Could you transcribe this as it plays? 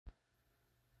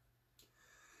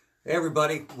Hey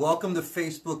everybody, welcome to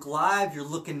Facebook Live. You're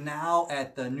looking now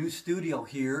at the new studio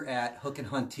here at Hook and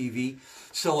Hunt TV.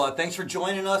 So thanks for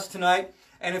joining us tonight.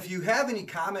 And if you have any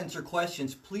comments or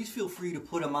questions, please feel free to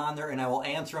put them on there and I will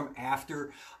answer them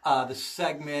after the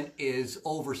segment is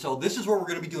over. So this is where we're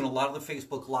going to be doing a lot of the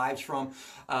Facebook Lives from.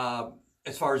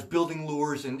 As far as building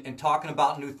lures and talking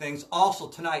about new things. Also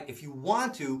tonight, if you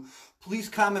want to, please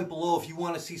comment below if you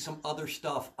want to see some other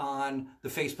stuff on the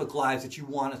Facebook Lives that you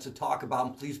want us to talk about,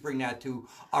 and please bring that to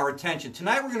our attention.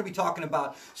 Tonight we're going to be talking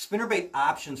about spinnerbait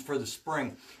options for the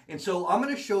spring. And so I'm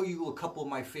going to show you a couple of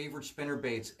my favorite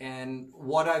spinnerbaits and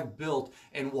what I've built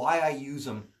and why I use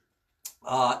them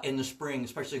in the spring,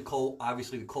 especially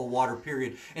obviously the cold water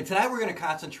period. And tonight we're going to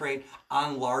concentrate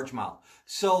on largemouth.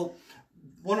 So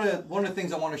one of the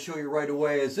things I want to show you right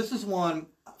away is this is one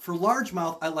for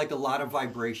largemouth. I like a lot of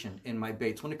vibration in my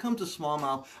baits. When it comes to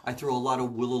smallmouth, I throw a lot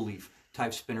of willow leaf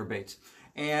type spinner baits.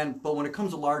 But when it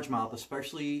comes to largemouth,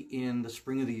 especially in the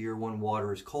spring of the year when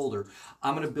water is colder,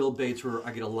 I'm going to build baits where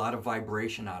I get a lot of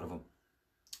vibration out of them.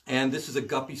 And this is a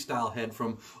guppy style head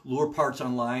from Lure Parts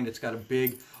Online. It's got a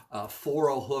big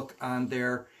 4-0 hook on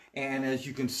there. And as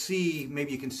you can see,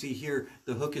 maybe you can see here,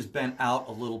 the hook is bent out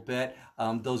a little bit.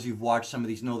 Those of you who've watched some of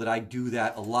these know that I do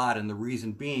that a lot. And the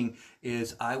reason being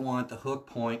is I want the hook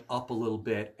point up a little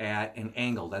bit at an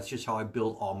angle. That's just how I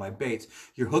build all my baits.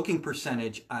 Your hooking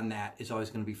percentage on that is always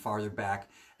going to be farther back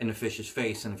in the fish's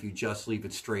face than if you just leave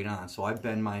it straight on. So I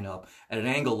bend mine up at an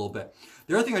angle a little bit.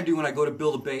 The other thing I do when I go to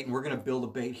build a bait, and we're going to build a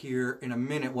bait here in a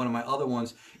minute, one of my other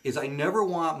ones, is I never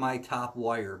want my top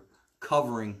wire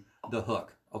covering the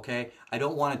hook. Okay, I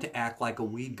don't want it to act like a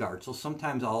weed guard. So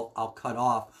sometimes I'll cut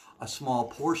off a small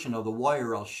portion of the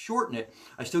wire. I'll shorten it.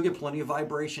 I still get plenty of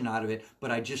vibration out of it,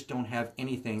 but I just don't have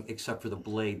anything except for the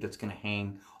blade that's going to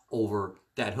hang over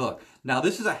that hook. Now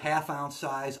this is a 1/2 ounce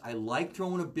size. I like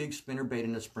throwing a big spinnerbait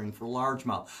in the spring for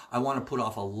largemouth. I want to put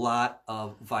off a lot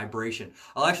of vibration.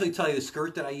 I'll actually tell you the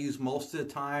skirt that I use most of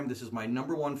the time. This is my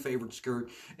 #1 favorite skirt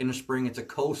in the spring. It's a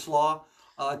coleslaw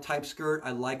type skirt. I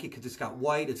like it because it's got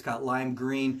white, it's got lime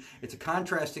green, it's a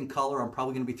contrasting color. I'm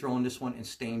probably going to be throwing this one in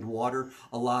stained water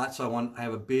a lot. So I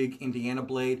have a big Indiana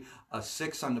blade, a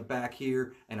 6 on the back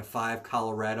here, and a 5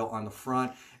 Colorado on the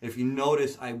front. If you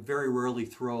notice, I very rarely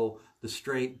throw the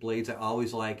straight blades. I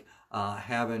always like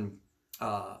having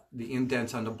the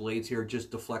indents on the blades here. It just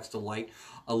deflects the light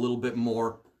a little bit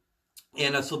more.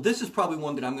 And so this is probably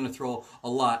one that I'm going to throw a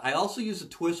lot. I also use a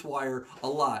twist wire a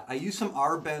lot. I use some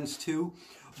R-bends too,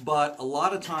 but a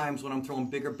lot of times when I'm throwing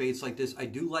bigger baits like this, I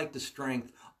do like the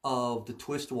strength of the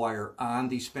twist wire on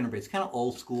these spinner baits. Kind of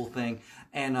old school thing,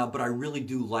 and but I really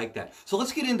do like that. So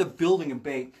let's get into building a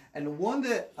bait. And the one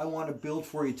that I want to build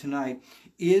for you tonight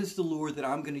is the lure that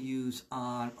I'm going to use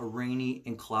on a rainy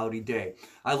and cloudy day.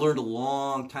 I learned a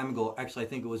long time ago, actually I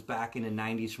think it was back in the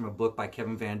 90s, from a book by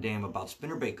Kevin Van Dam about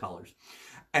spinnerbait colors.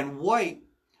 And white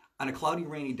on a cloudy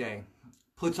rainy day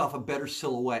puts off a better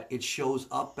silhouette. It shows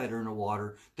up better in the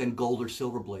water than gold or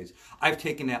silver blades. I've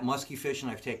taken that musky fishing,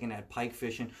 I've taken that pike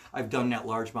fishing, I've done that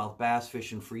largemouth bass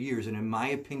fishing for years, and in my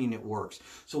opinion it works.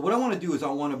 So what I want to do is I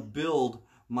want to build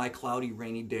my cloudy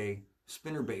rainy day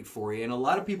spinnerbait for you. And a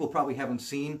lot of people probably haven't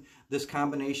seen this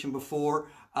combination before,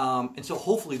 and so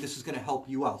hopefully this is going to help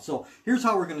you out. So here's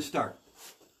how we're going to start.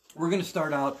 We're going to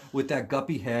start out with that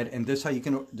guppy head, and this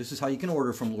is how you can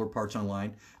order from Lure Parts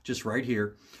Online, just right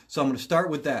here. So I'm going to start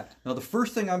with that. Now the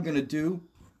first thing I'm going to do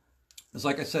is,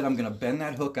 like I said, I'm going to bend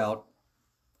that hook out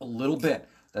a little bit.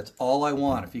 That's all I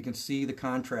want. If you can see the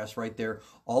contrast right there,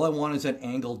 all I want is that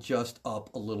angle just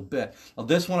up a little bit. Now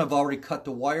this one I've already cut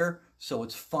the wire, so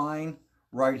it's fine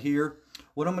right here.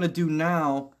 What I'm going to do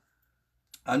now,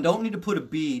 I don't need to put a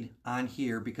bead on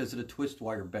here because of the twist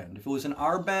wire bend. If it was an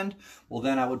R bend, well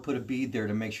then I would put a bead there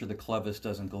to make sure the clevis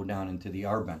doesn't go down into the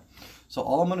R bend. So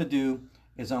all I'm going to do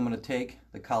is I'm going to take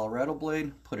the Colorado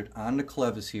blade, put it on the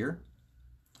clevis here,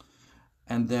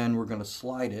 and then we're going to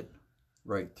slide it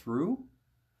right through,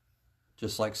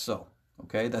 just like so.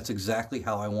 Okay, that's exactly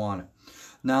how I want it.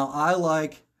 Now I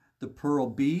like the pearl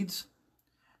beads,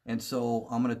 and so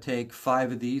I'm going to take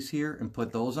 5 of these here and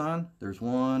put those on. There's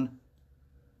 1,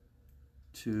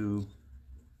 2,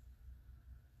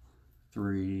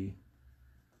 3,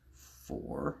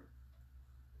 4,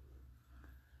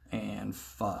 and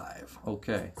 5.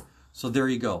 Okay, so there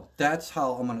you go. That's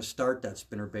how I'm going to start that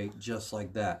spinnerbait, just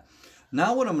like that.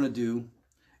 Now what I'm going to do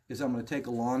is I'm going to take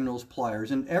a long nose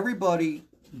pliers, and everybody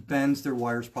bends their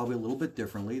wires probably a little bit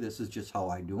differently. This is just how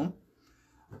I do them.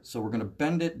 So we're going to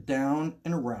bend it down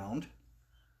and around,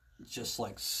 just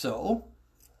like so.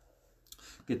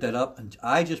 Get that up. And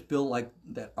I just built like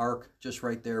that arc just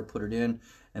right there, put it in,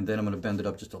 and then I'm going to bend it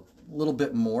up just a little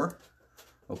bit more.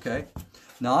 Okay.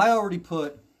 Now I already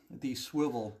put the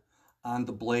swivel on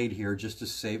the blade here just to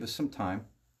save us some time.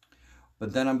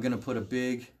 But then I'm going to put a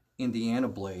big Indiana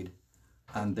blade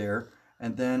on there.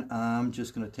 And then I'm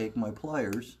just going to take my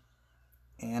pliers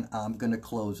and I'm going to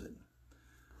close it.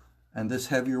 And this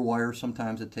heavier wire,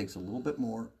 sometimes it takes a little bit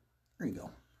more. There you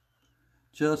go.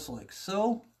 Just like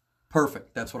so.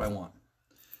 Perfect. That's what I want.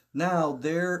 Now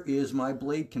there is my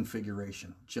blade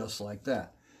configuration, just like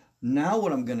that. Now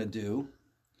what I'm going to do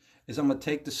is I'm going to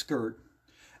take the skirt,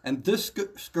 and this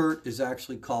skirt is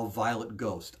actually called Violet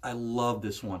Ghost. I love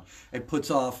this one. It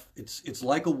puts off, it's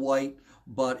like a white,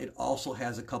 but it also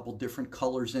has a couple different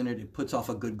colors in it. It puts off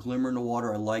a good glimmer in the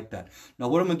water. I like that. Now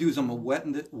what I'm going to do is I'm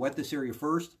going to wet this area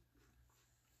first.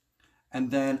 And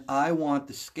then I want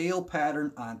the scale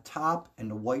pattern on top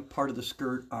and the white part of the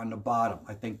skirt on the bottom.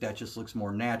 I think that just looks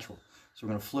more natural. So we're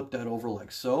going to flip that over like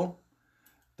so.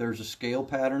 There's a scale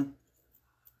pattern.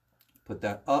 Put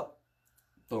that up.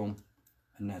 Boom.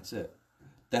 And that's it.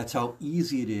 That's how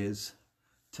easy it is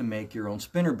to make your own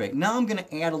spinnerbait. Now I'm going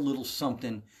to add a little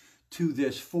something to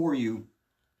this for you.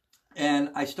 And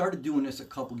I started doing this a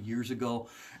couple years ago,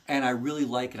 and I really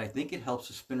like it. I think it helps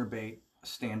the spinnerbait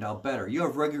stand out better. You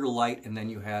have regular light and then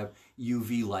you have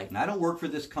UV light. And I don't work for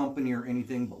this company or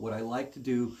anything, but what I like to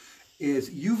do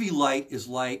is UV light is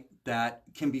light that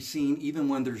can be seen even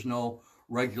when there's no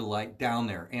regular light down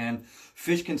there. And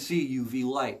fish can see UV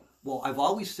light. Well, I've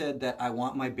always said that I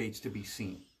want my baits to be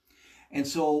seen. And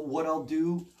so what I'll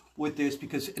do with this,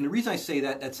 and the reason I say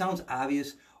that, that sounds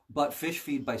obvious, but fish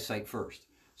feed by sight first.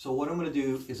 So what I'm going to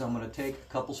do is I'm going to take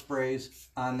a couple sprays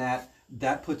on that.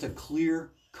 That puts a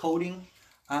clear coating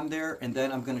on there, and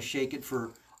then I'm going to shake it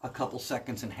for a couple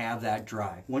seconds and have that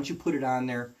dry. Once you put it on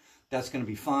there, that's going to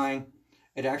be fine.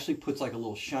 It actually puts like a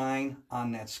little shine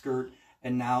on that skirt,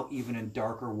 and now even in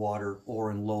darker water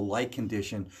or in low light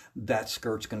condition, that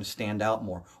skirt's going to stand out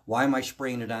more. Why am I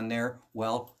spraying it on there?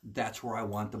 Well, that's where I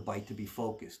want the bite to be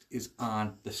focused, is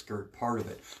on the skirt part of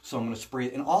it. So I'm going to spray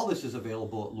it, and all this is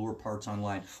available at Lure Parts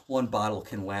Online. One bottle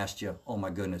can last you, oh my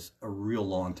goodness, a real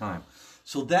long time.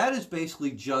 So that is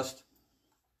basically just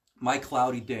my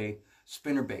cloudy day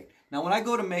spinnerbait. Now when I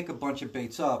go to make a bunch of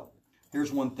baits up,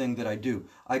 here's one thing that I do.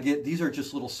 These are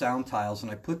just little sound tiles,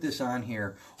 and I put this on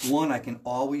here. One, I can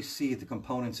always see the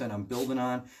components that I'm building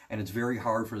on, and it's very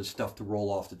hard for the stuff to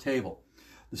roll off the table.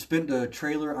 The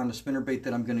trailer on the spinnerbait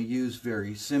that I'm going to use,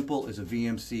 very simple, is a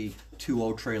VMC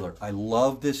 2.0 trailer. I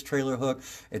love this trailer hook.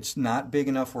 It's not big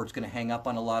enough where it's going to hang up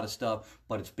on a lot of stuff,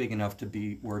 but it's big enough to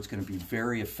be where it's going to be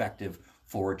very effective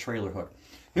for a trailer hook.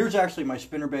 Here's actually my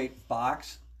spinnerbait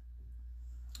box,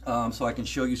 so I can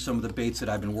show you some of the baits that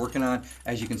I've been working on.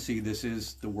 As you can see, this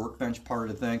is the workbench part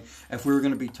of the thing. If we were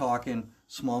going to be talking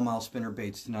smallmouth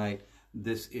spinnerbaits tonight,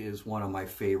 this is one of my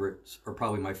favorites, or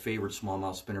probably my favorite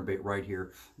smallmouth spinnerbait right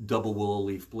here. Double willow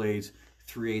leaf blades,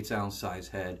 3/8 ounce size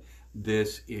head.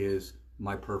 This is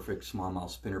my perfect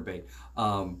smallmouth spinnerbait.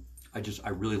 I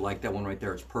really like that one right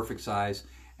there. It's perfect size,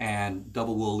 and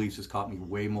double willow leaves has caught me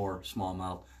way more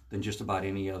smallmouth than just about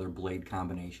any other blade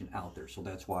combination out there. So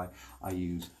that's why I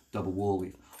use double willow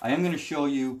leaf. I am going to show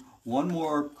you one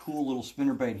more cool little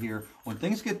spinnerbait here. When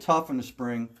things get tough in the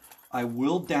spring, I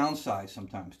will downsize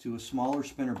sometimes to a smaller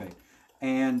spinnerbait.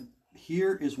 And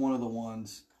here is one of the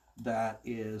ones that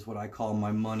is what I call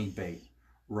my money bait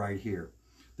right here.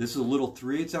 This is a little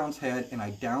 3/8 ounce head, and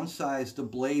I downsized the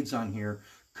blades on here,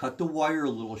 cut the wire a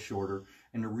little shorter.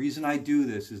 And the reason I do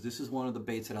this is one of the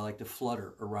baits that I like to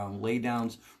flutter around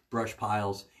laydowns, brush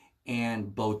piles,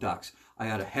 and boat docks. I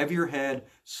got a heavier head,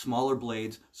 smaller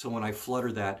blades, so when I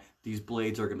flutter that, these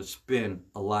blades are going to spin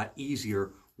a lot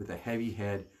easier with a heavy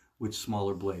head with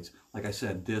smaller blades. Like I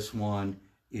said, this one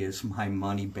is my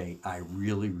money bait. I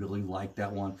really, really like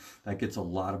that one. That gets a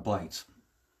lot of bites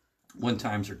when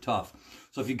times are tough.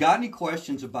 So if you got any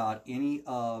questions about any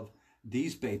of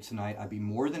these baits tonight, I'd be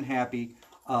more than happy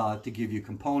to give you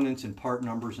components and part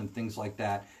numbers and things like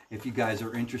that if you guys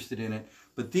are interested in it.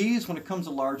 But these, when it comes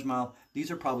to largemouth,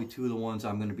 these are probably two of the ones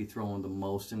I'm going to be throwing the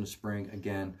most in the spring.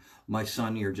 Again, my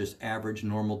sunny or just average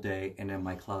normal day, and then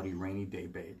my cloudy rainy day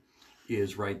bait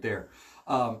is right there.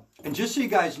 And just so you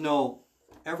guys know,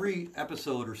 every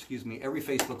episode, or excuse me, every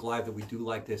Facebook Live that we do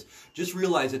like this, just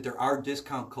realize that there are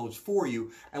discount codes for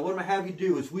you. And what I'm going to have you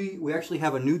do is we actually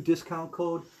have a new discount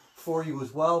code for you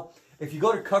as well. If you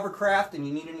go to Covercraft and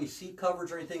you need any seat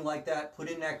covers or anything like that, put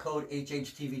in that code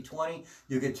HHTV20,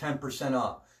 you'll get 10%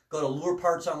 off. Go to Lure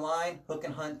Parts Online, Hook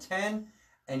and Hunt 10,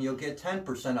 and you'll get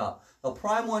 10% off. The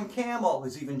Prime 1 Camo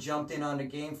has even jumped in on the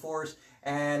game for us,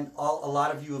 And a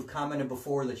lot of you have commented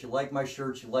before that you like my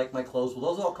shirts, you like my clothes.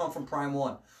 Well, those all come from Prime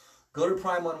One. Go to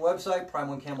Prime One website,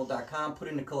 prime1camo.com, put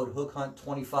in the code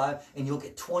HookHunt25, and you'll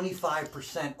get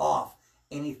 25% off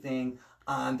anything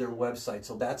on their website.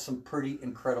 So that's some pretty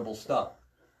incredible stuff.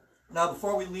 Now,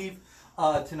 before we leave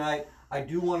tonight, I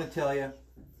do want to tell you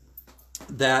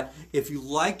that if you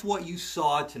liked what you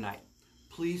saw tonight,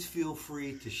 please feel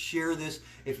free to share this.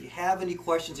 If you have any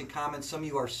questions and comments, some of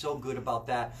you are so good about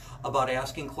that, about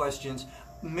asking questions.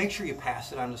 Make sure you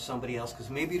pass it on to somebody else, because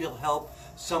maybe it'll help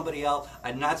somebody else.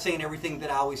 I'm not saying everything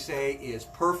that I always say is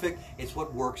perfect. It's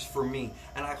what works for me.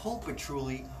 And I hope it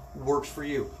truly works for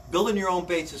you. Building your own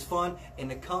baits is fun. In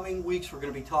the coming weeks, we're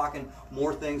going to be talking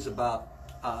more things about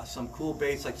some cool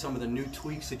baits, like some of the new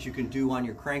tweaks that you can do on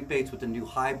your crankbaits with the new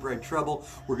hybrid treble.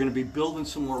 We're going to be building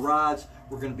some more rods.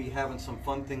 We're going to be having some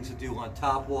fun things to do on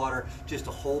top water. Just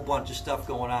a whole bunch of stuff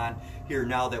going on here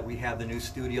now that we have the new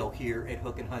studio here at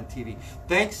Hook and Hunt TV.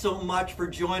 Thanks so much for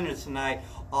joining us tonight.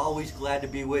 Always glad to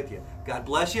be with you. God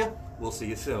bless you. We'll see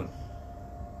you soon.